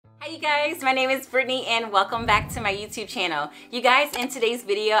Hi you guys, my name is Brittany and welcome back to my YouTube channel. You guys, in today's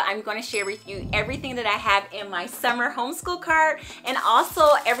video, I'm going to share with you everything that I have in my summer homeschool cart and also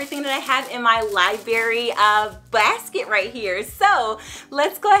everything that I have in my library basket right here. So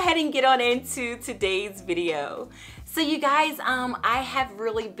let's go ahead and get on into today's video. So you guys, I have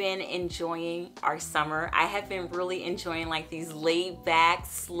really been enjoying our summer. I have been really enjoying like these laid back,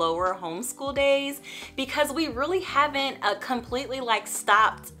 slower homeschool days because we really haven't completely like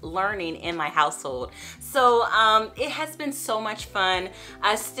stopped learning in my household. So it has been so much fun.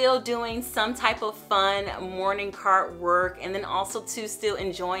 Still doing some type of fun morning cart work and then also too still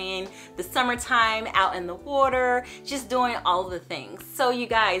enjoying the summertime out in the water, just doing all the things. So you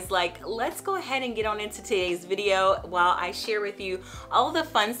guys, like, let's go ahead and get on into today's video while I share with you all the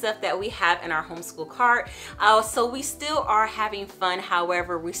fun stuff that we have in our homeschool cart. So we still are having fun,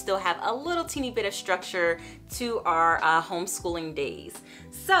 however, we still have a little teeny bit of structure to our homeschooling days.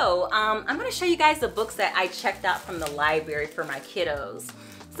 So I'm going to show you guys the books that I checked out from the library for my kiddos.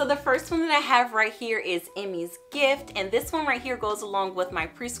 So the first one that I have right here is Emmy's Gift, and this one right here goes along with my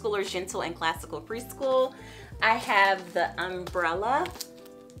Preschooler Gentle and Classical Preschool. I have The Umbrella,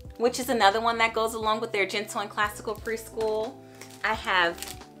 which is another one that goes along with their Gentle and Classical Preschool. I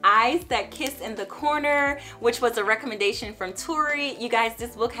have Eyes That Kiss in the Corner, which was a recommendation from Tori. You guys,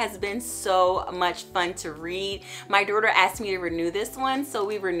 this book has been so much fun to read. My daughter asked me to renew this one, so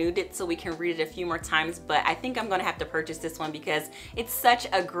we renewed it so we can read it a few more times, but I think I'm gonna have to purchase this one because it's such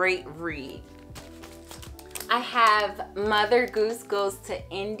a great read. I have Mother Goose Goes to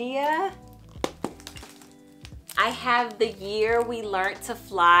India. I have The Year We Learned to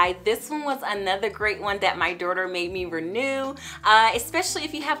Fly. This one was another great one that my daughter made me renew. Especially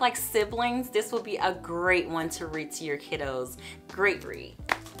if you have like siblings, this will be a great one to read to your kiddos. Great read.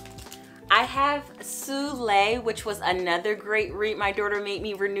 I have Sule, which was another great read my daughter made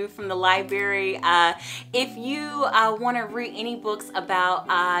me renew from the library. If you want to read any books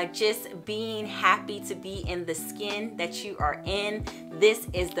about just being happy to be in the skin that you are in, this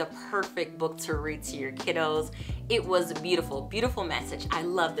is the perfect book to read to your kiddos. It was beautiful, beautiful message. I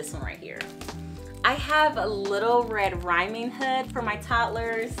love this one right here. I have a Little Red Riding Hood for my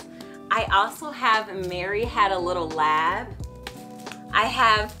toddlers. I also have Mary Had a Little Lab. I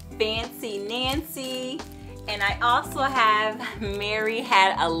have Fancy Nancy, and I also have Mary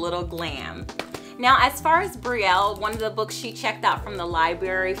Had a Little Glam. Now, as far as Brielle, one of the books she checked out from the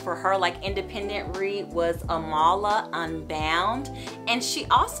library for her like independent read was Amala Unbound, and she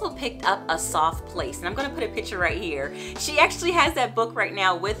also picked up A Soft Place, and I'm going to put a picture right here. She actually has that book right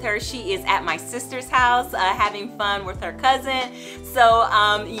now with her. She is at my sister's house having fun with her cousin. So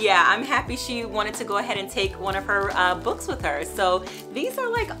yeah, I'm happy she wanted to go ahead and take one of her books with her. So these are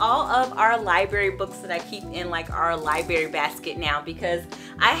like all of our library books that I keep in like our library basket now because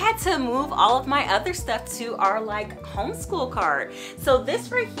I had to move all of my other stuff to our like homeschool cart. So this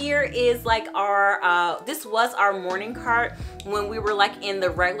right here is like our this was our morning cart when we were like in the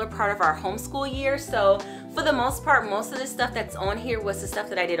regular part of our homeschool year. So for the most part, most of the stuff that's on here was the stuff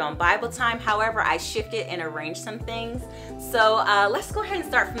that I did on Bible time. However, I shifted and arranged some things. So let's go ahead and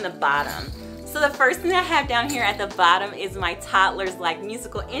start from the bottom. So the first thing I have down here at the bottom is my toddlers like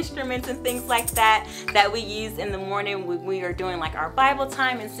musical instruments and things like that that we use in the morning when we are doing like our Bible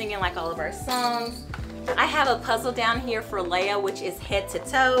time and singing like all of our songs. I have a puzzle down here for Leia, which is head to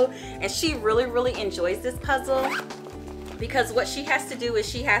toe, and she really enjoys this puzzle because what she has to do is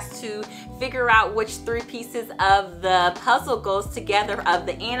she has to figure out which 3 pieces of the puzzle goes together of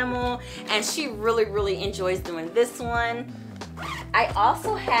the animal, and she really enjoys doing this one. I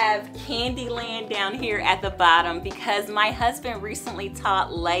also have Candyland down here at the bottom because my husband recently taught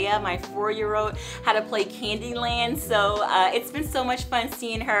Leia, my 4-year-old, how to play Candyland. So it's been so much fun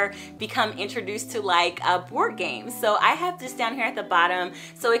seeing her become introduced to like board games. So I have this down here at the bottom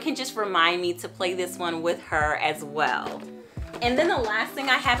so it can just remind me to play this one with her as well. And then the last thing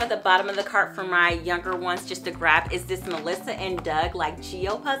I have at the bottom of the cart for my younger ones just to grab is this Melissa and Doug like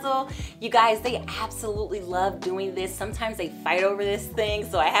Geo puzzle. You guys, they absolutely love doing this. Sometimes they fight over this thing,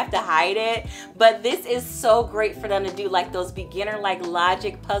 so I have to hide it. But this is so great for them to do like those beginner like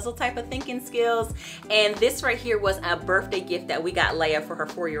logic puzzle type of thinking skills. And this right here was a birthday gift that we got Leia for her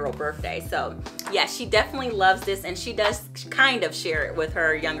 4-year-old birthday. So yeah, she definitely loves this, and she does kind of share it with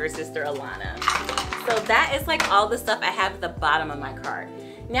her younger sister Alana. So that is like all the stuff I have at the bottom of my cart.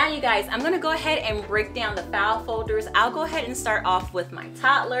 Now you guys, I'm gonna go ahead and break down the file folders. I'll go ahead and start off with my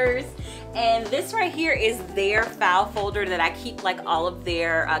toddlers. And this right here is their file folder that I keep like all of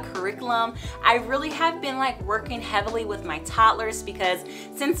their curriculum. I really have been like working heavily with my toddlers because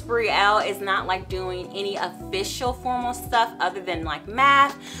since Brielle is not like doing any official formal stuff other than like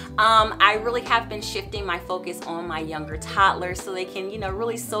math, I really have been shifting my focus on my younger toddlers so they can, you know,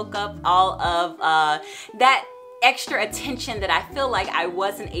 really soak up all of that extra attention that I feel like I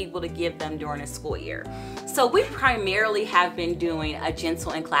wasn't able to give them during the school year. So we primarily have been doing a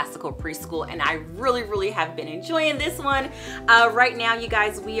gentle and classical preschool, and I really have been enjoying this one. Right now, you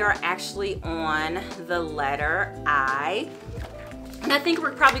guys, we are actually on the letter I. And I think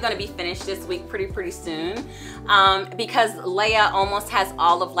we're probably going to be finished this week pretty soon because Leia almost has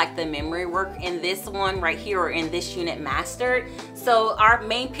all of like the memory work in this one right here or in this unit mastered. So our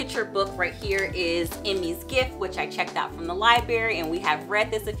main picture book right here is Emmy's Gift, which I checked out from the library, and we have read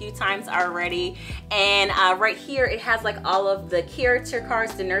this a few times already. And right here it has like all of the character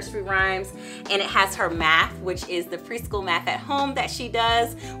cards, the nursery rhymes, and it has her math, which is the preschool math at home that she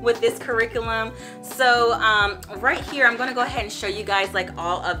does with this curriculum. So right here I'm going to go ahead and show you guys like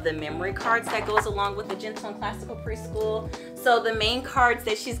all of the memory cards that goes along with the gentle and classical preschool. So the main cards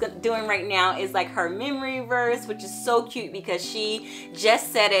that she's doing right now is like her memory verse, which is so cute because she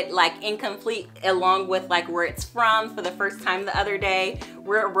just said it like incomplete along with like where it's from for the first time the other day.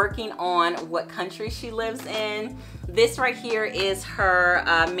 We're working on what country she lives in. This right here is her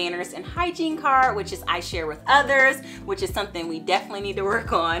manners and hygiene card, which is I share with others, which is something we definitely need to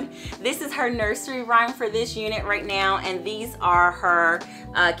work on. This is her nursery rhyme for this unit right now, and these are her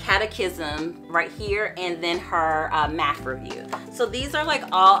catechism right here, and then her math review. So these are like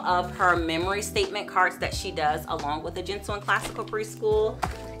all of her memory statement cards that she does along with the gentle and classical preschool.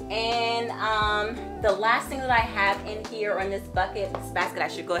 And the last thing that I have in here on this bucket, this basket, I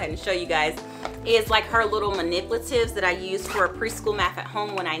should go ahead and show you guys, is like her little manipulatives that I use for preschool math at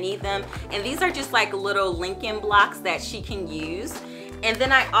home when I need them. And these are just like little Lincoln blocks that she can use. And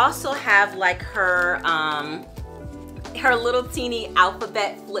then I also have like her little teeny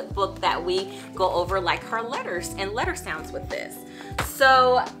alphabet flip book that we go over like her letters and letter sounds with this.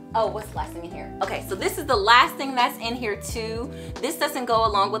 So, oh, what's the last thing in here? Okay, so this is the last thing that's in here too. This doesn't go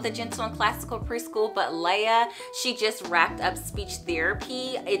along with the gentle and classical preschool, but Leia, she just wrapped up speech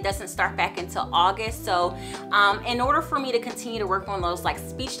therapy. It doesn't start back until August. So in order for me to continue to work on those like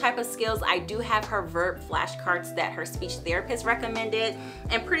speech type of skills, I do have her verb flashcards that her speech therapist recommended.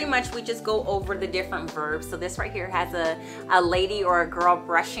 And pretty much we just go over the different verbs. So this right here has a lady or a girl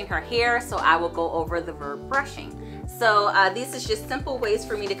brushing her hair. So I will go over the verb brushing. So these is just simple ways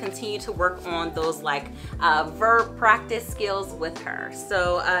for me to continue to work on those like verb practice skills with her.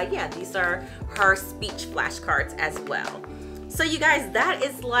 So yeah, these are her speech flashcards as well. So you guys, that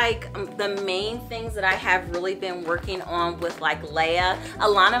is like the main things that I have really been working on with like Leia.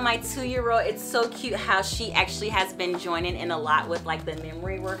 Alana, my 2-year-old, it's so cute how she actually has been joining in a lot with like the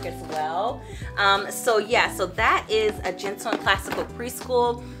memory work as well. So yeah, so that is a gentle and classical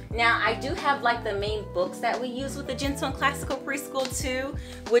preschool. Now I do have like the main books that we use with the gentle and classical preschool too,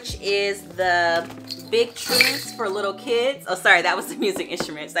 which is the Big Truths for Little Kids. Oh, sorry, that was the music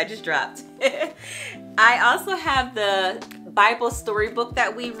instruments I just dropped. I also have the Bible storybook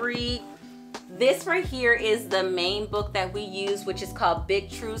that we read. This right here is the main book that we use, which is called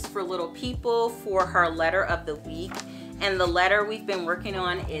Big Truths for Little People for her letter of the week. And the letter we've been working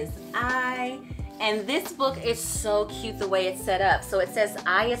on is I. And this book is so cute the way it's set up. So it says,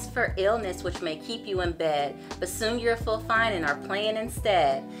 I is for illness, which may keep you in bed, but soon you'll feel fine and are playing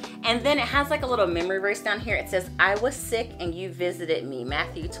instead. And then it has like a little memory verse down here. It says, I was sick and you visited me.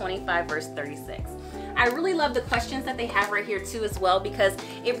 Matthew 25, verse 36. I really love the questions that they have right here too as well, because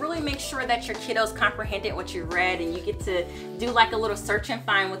it really makes sure that your kiddos comprehended what you read, and you get to do like a little search and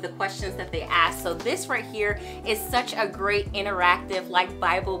find with the questions that they ask. So this right here is such a great interactive like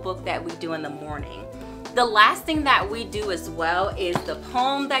Bible book that we do in the morning. The last thing that we do as well is the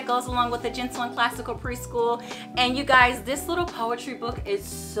poem that goes along with the gentle and classical preschool. And you guys, this little poetry book is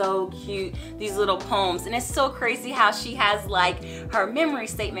so cute, these little poems. And it's so crazy how she has like her memory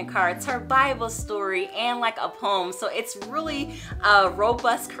statement cards, her Bible story, and like a poem. So it's really a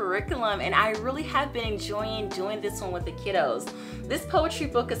robust curriculum, and I really have been enjoying doing this one with the kiddos. This poetry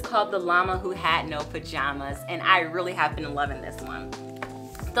book is called The Llama Who Had No Pajamas, and I really have been loving this one.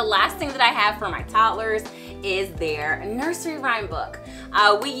 The last thing that I have for my toddlers is their nursery rhyme book.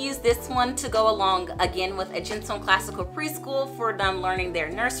 We use this one to go along again with A Gentle and Classical Preschool for them learning their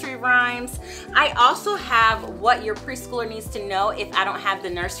nursery rhymes. I also have What Your Preschooler Needs to Know. If I don't have the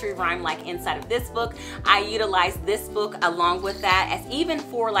nursery rhyme like inside of this book, I utilize this book along with that, as even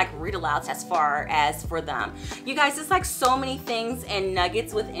for like read alouds as far as for them. You guys, it's like so many things and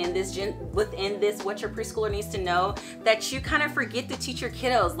nuggets within this What Your Preschooler Needs to Know that you kind of forget to teach your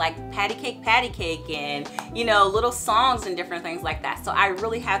kiddos, like patty cake, and you know, little songs and different things like that. So I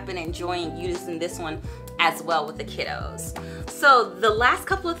really have been enjoying using this one as well with the kiddos. So the last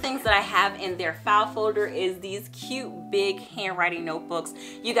couple of things that I have in their file folder is these cute big handwriting notebooks.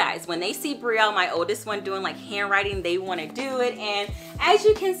 You guys, when they see Brielle, my oldest one, doing like handwriting, they want to do it, and as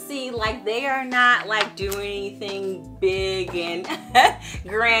you can see, like they are not like doing anything big and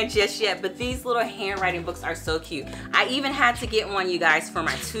grand just yet, but these little handwriting books are so cute. I even had to get one, you guys, for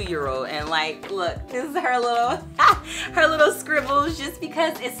my 2-year-old, and like look, this is her little scribbles, just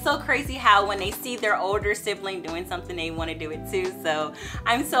because it's so crazy how when they see their older sibling doing something, they want to do it too. So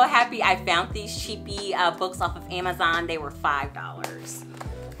I'm so happy I found these cheapy books off of Amazon. They were $5.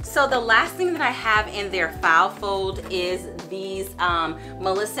 So the last thing that I have in their file fold is these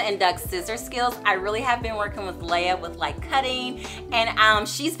Melissa and Doug scissor skills. I really have been working with Leia with like cutting, and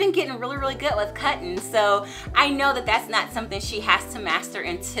she's been getting really good with cutting. So I know that that's not something she has to master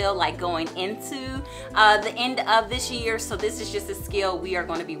until like going into the end of this year. So this is just a skill we are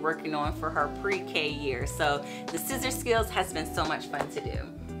going to be working on for her pre-K year. So the scissor skills has been so much fun to do.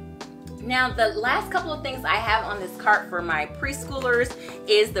 Now, the last couple of things I have on this cart for my preschoolers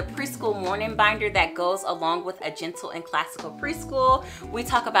is the preschool morning binder that goes along with A Gentle and Classical Preschool. We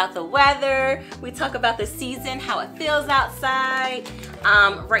talk about the weather, we talk about the season, how it feels outside.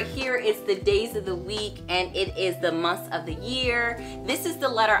 Right here is the days of the week, and it is the months of the year. This is the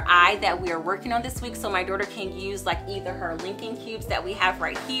letter I that we are working on this week, so my daughter can use like either her Lincoln cubes that we have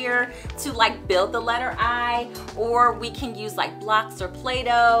right here to like build the letter I, or we can use like blocks or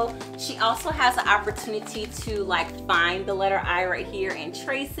Play-Doh. She also has the opportunity to like find the letter I right here and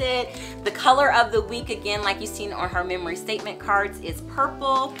trace it. The color of the week, again, like you've seen on her memory statement cards, is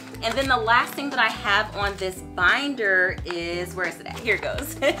purple. And then the last thing that I have on this binder is, where is it at? Here it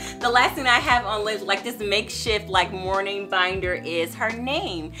goes. The last thing I have on like this makeshift like morning binder is her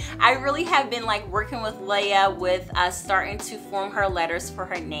name. I really have been like working with Leia with starting to form her letters for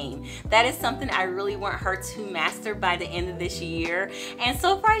her name. That is something I really want her to master by the end of this year. And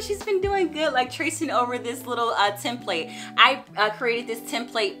so far she's been doing good, like tracing over this little template. I created this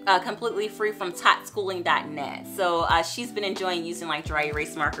template completely free from totschooling.net. So she's been enjoying using like dry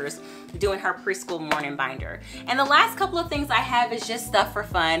erase markers doing her preschool morning binder. And the last couple of things I have is just stuff for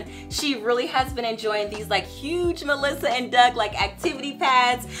fun. She really has been enjoying these like huge Melissa and Doug like activity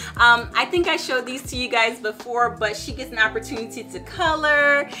pads. I think I showed these to you guys before, but she gets an opportunity to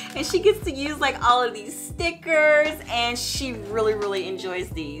color, and she gets to use like all of these stickers, and she really enjoys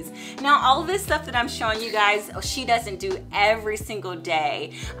these. Now, all of this stuff that I'm showing you guys, she doesn't do every single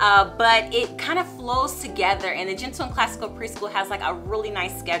day, but it kind of flows together, and the Gentle and Classical Preschool has like a really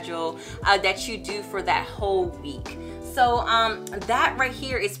nice schedule that you do for that whole week. So that right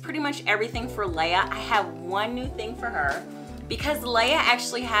here is pretty much everything for Leia. I have one new thing for her, because Leia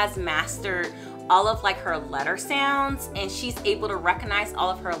actually has mastered all of like her letter sounds, and she's able to recognize all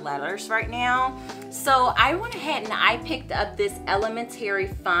of her letters right now. So I went ahead and I picked up this elementary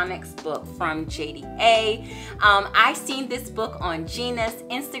phonics book from JDA. I seen this book on Gina's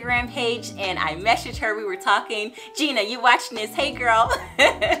Instagram page, and I messaged her. We were talking, Gina, you watching this? Hey girl.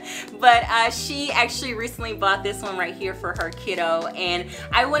 But she actually recently bought this one right here for her kiddo, and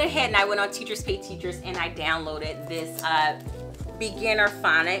I went ahead and I went on Teachers Pay Teachers and I downloaded this beginner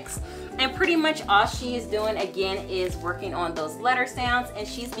phonics. And pretty much all she is doing again is working on those letter sounds, and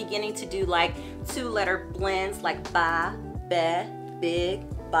she's beginning to do like 2-letter blends like ba, be,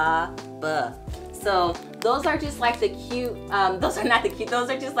 big, ba, buh. So those are just like the cute, those are not the cute, those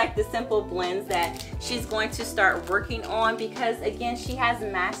are just like the simple blends that she's going to start working on, because again, she has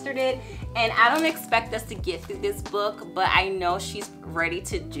mastered it. And I don't expect us to get through this book, but I know she's ready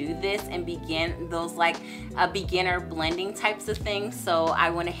to do this and begin those like beginner blending types of things. So I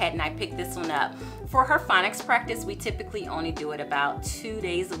went ahead and I picked this one up. For her phonics practice, we typically only do it about 2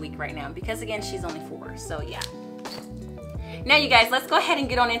 days a week right now, because again, she's only 4, so yeah. Now you guys, let's go ahead and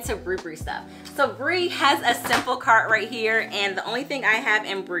get on into Bree stuff. So Bree has a simple cart right here, and the only thing I have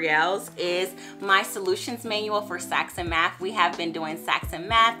in Brielle's is my solutions manual for Saxon Math. We have been doing Saxon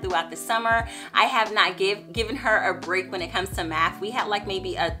Math throughout the summer. I have not given her a break when it comes to math. We had like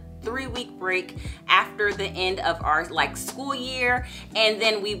maybe a 3-week break after the end of our like school year, and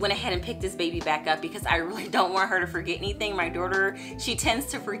then we went ahead and picked this baby back up because I really don't want her to forget anything. My daughter, she tends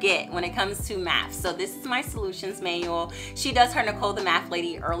to forget when it comes to math. So this is my solutions manual. She does her Nicole the Math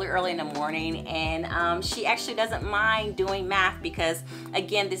Lady early in the morning, and she actually doesn't mind doing math because,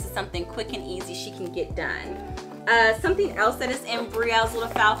 again, this is something quick and easy she can get done. Something else that is in Brielle's little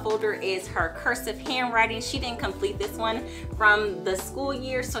file folder is her cursive handwriting. She didn't complete this one from the school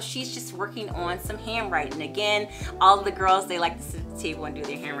year, so she's just working on some handwriting. Again, all of the girls, they like to sit at the table and do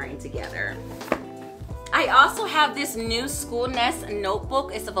their handwriting together. I also have this new School Nest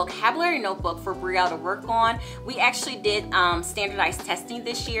notebook. It's a vocabulary notebook for Brielle to work on. We actually did standardized testing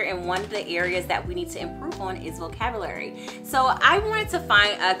this year, and one of the areas that we need to improve on is vocabulary. So I wanted to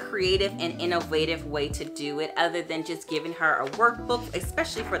find a creative and innovative way to do it other than just giving her a workbook,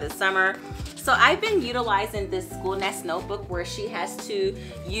 especially for the summer. So I've been utilizing this School Nest notebook where she has to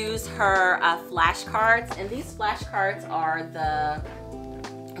use her flashcards, and these flashcards are the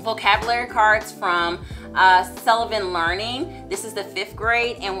vocabulary cards from Sullivan Learning. This is the 5th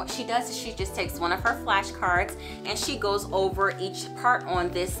grade, and what she does is she just takes one of her flashcards and she goes over each part on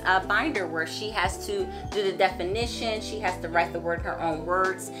this binder where she has to do the definition, she has to write the word in her own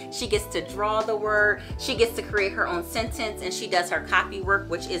words, she gets to draw the word, she gets to create her own sentence, and she does her copy work,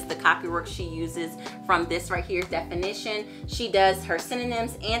 which is the copy work she uses from this right here, definition. She does her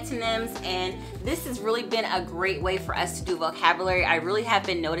synonyms, antonyms, and this has really been a great way for us to do vocabulary. I really have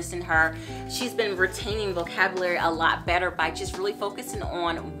been noticing her. She's been retaining vocabulary a lot better by just really focusing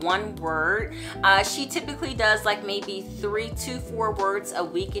on one word. She typically does like maybe 3 to 4 words a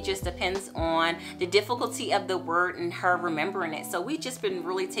week. It just depends on the difficulty of the word and her remembering it. So we've just been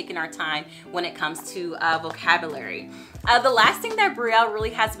really taking our time when it comes to vocabulary. The last thing that Brielle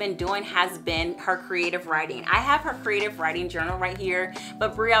really has been doing has been her creative writing. I have her creative writing journal right here,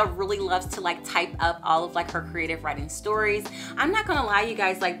 but Brielle really loves to like type up all of like her creative writing stories. I'm not gonna lie, you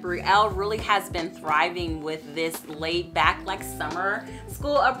guys, like Brielle really has been thriving with this laid back like summer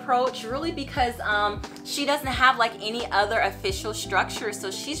school approach, really because she doesn't have like any other official structure.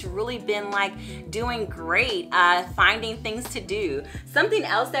 So she's really been like doing great, finding things to do. Something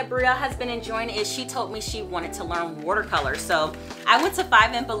else that Brielle has been enjoying is she told me she wanted to learn watercolor. So I went to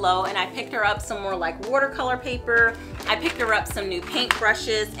 5 and Below and I picked her up some more like watercolor paper. I picked her up some new paint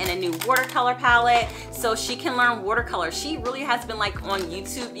brushes and a new watercolor palette so she can learn watercolor. She really has been like on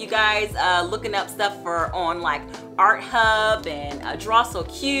YouTube, you guys, looking up stuff for on like Art Hub and Draw So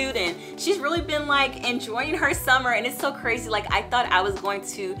Cute, and she's really been like enjoying her summer, and it's so crazy. Like I thought I was going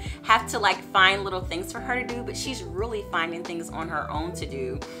to have to like find little things for her to do, but she's really finding things on her own to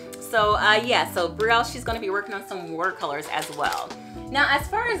do. So yeah, so Brielle, she's going to be working on some watercolors as well. Now, as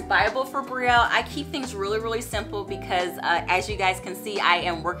far as Bible for Brielle, I keep things really simple because as you guys can see, I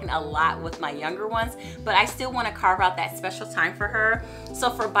am working a lot with my younger ones, but I still want to carve out that special time for her. So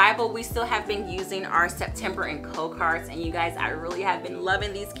for Bible, we still have been using our September and Co cards, and you guys, I really have been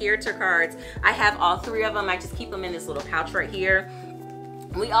loving these character cards. I have all 3 of them. I just keep them in this little pouch right here.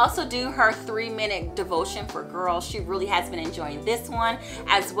 We also do her 3-minute devotion for girls. She really has been enjoying this one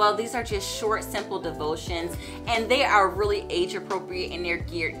as well. These are just short, simple devotions, and they are really age appropriate and they're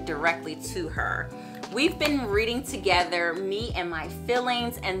geared directly to her. We've been reading together Me and My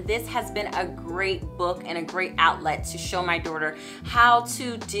Feelings, and this has been a great book and a great outlet to show my daughter how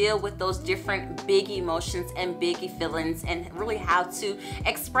to deal with those different big emotions and big feelings, and really how to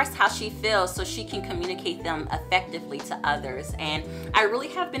express how she feels so she can communicate them effectively to others. And I really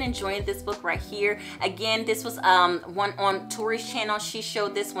have been enjoying this book right here. Again, this was one on Tori's channel. She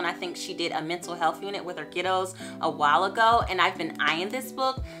showed this one. I think she did a mental health unit with her kiddos a while ago, and I've been eyeing this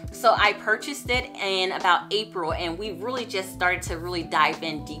book, so I purchased it in about April, and we really just started to really dive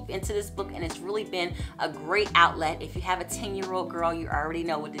in deep into this book, and it's really been a great outlet. If you have a 10-year-old girl, you already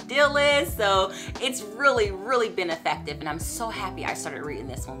know what the deal is, so it's really been effective, and I'm so happy I started reading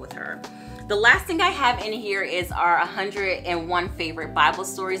this one with her. The last thing I have in here is our 101 favorite Bible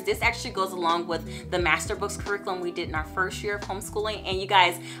stories. This actually goes along with the Master Books curriculum we did in our first year of homeschooling. And you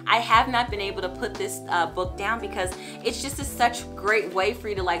guys, I have not been able to put this book down because it's just such a great way for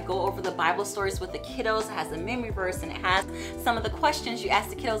you to like go over the Bible stories with the kiddos. It has the memory verse and it has some of the questions you ask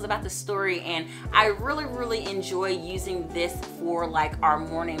the kiddos about the story. And I really enjoy using this for like our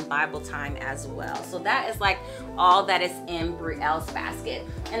morning Bible time as well. So that is like all that is in Brielle's basket.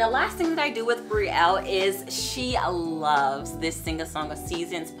 And the last thing that I do with Brielle is she loves this Sing a Song of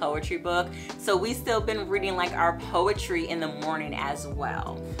Seasons poetry book. So we still been reading like our poetry in the morning as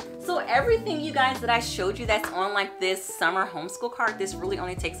well. So everything, you guys, that I showed you that's on like this summer homeschool cart, this really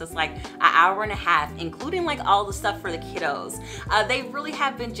only takes us like an hour and a half, including like all the stuff for the kiddos. They really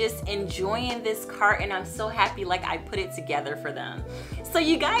have been just enjoying this cart, and I'm so happy like I put it together for them. So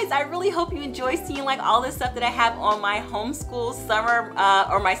you guys, I really hope you enjoy seeing like all this stuff that I have on my homeschool summer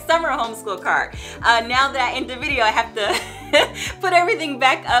or my summer homeschool cart. Now that I end the video, I have to put everything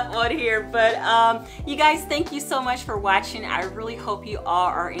back up on here. But you guys, thank you so much for watching. I really hope you all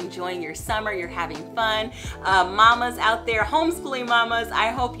are enjoying your summer. You're having fun. Mamas out there, homeschooling mamas, I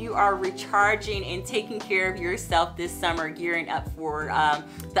hope you are recharging and taking care of yourself this summer, gearing up for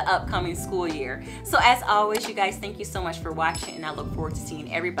the upcoming school year. So as always, you guys, thank you so much for watching, and I look forward to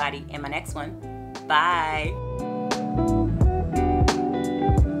seeing everybody in my next one. Bye.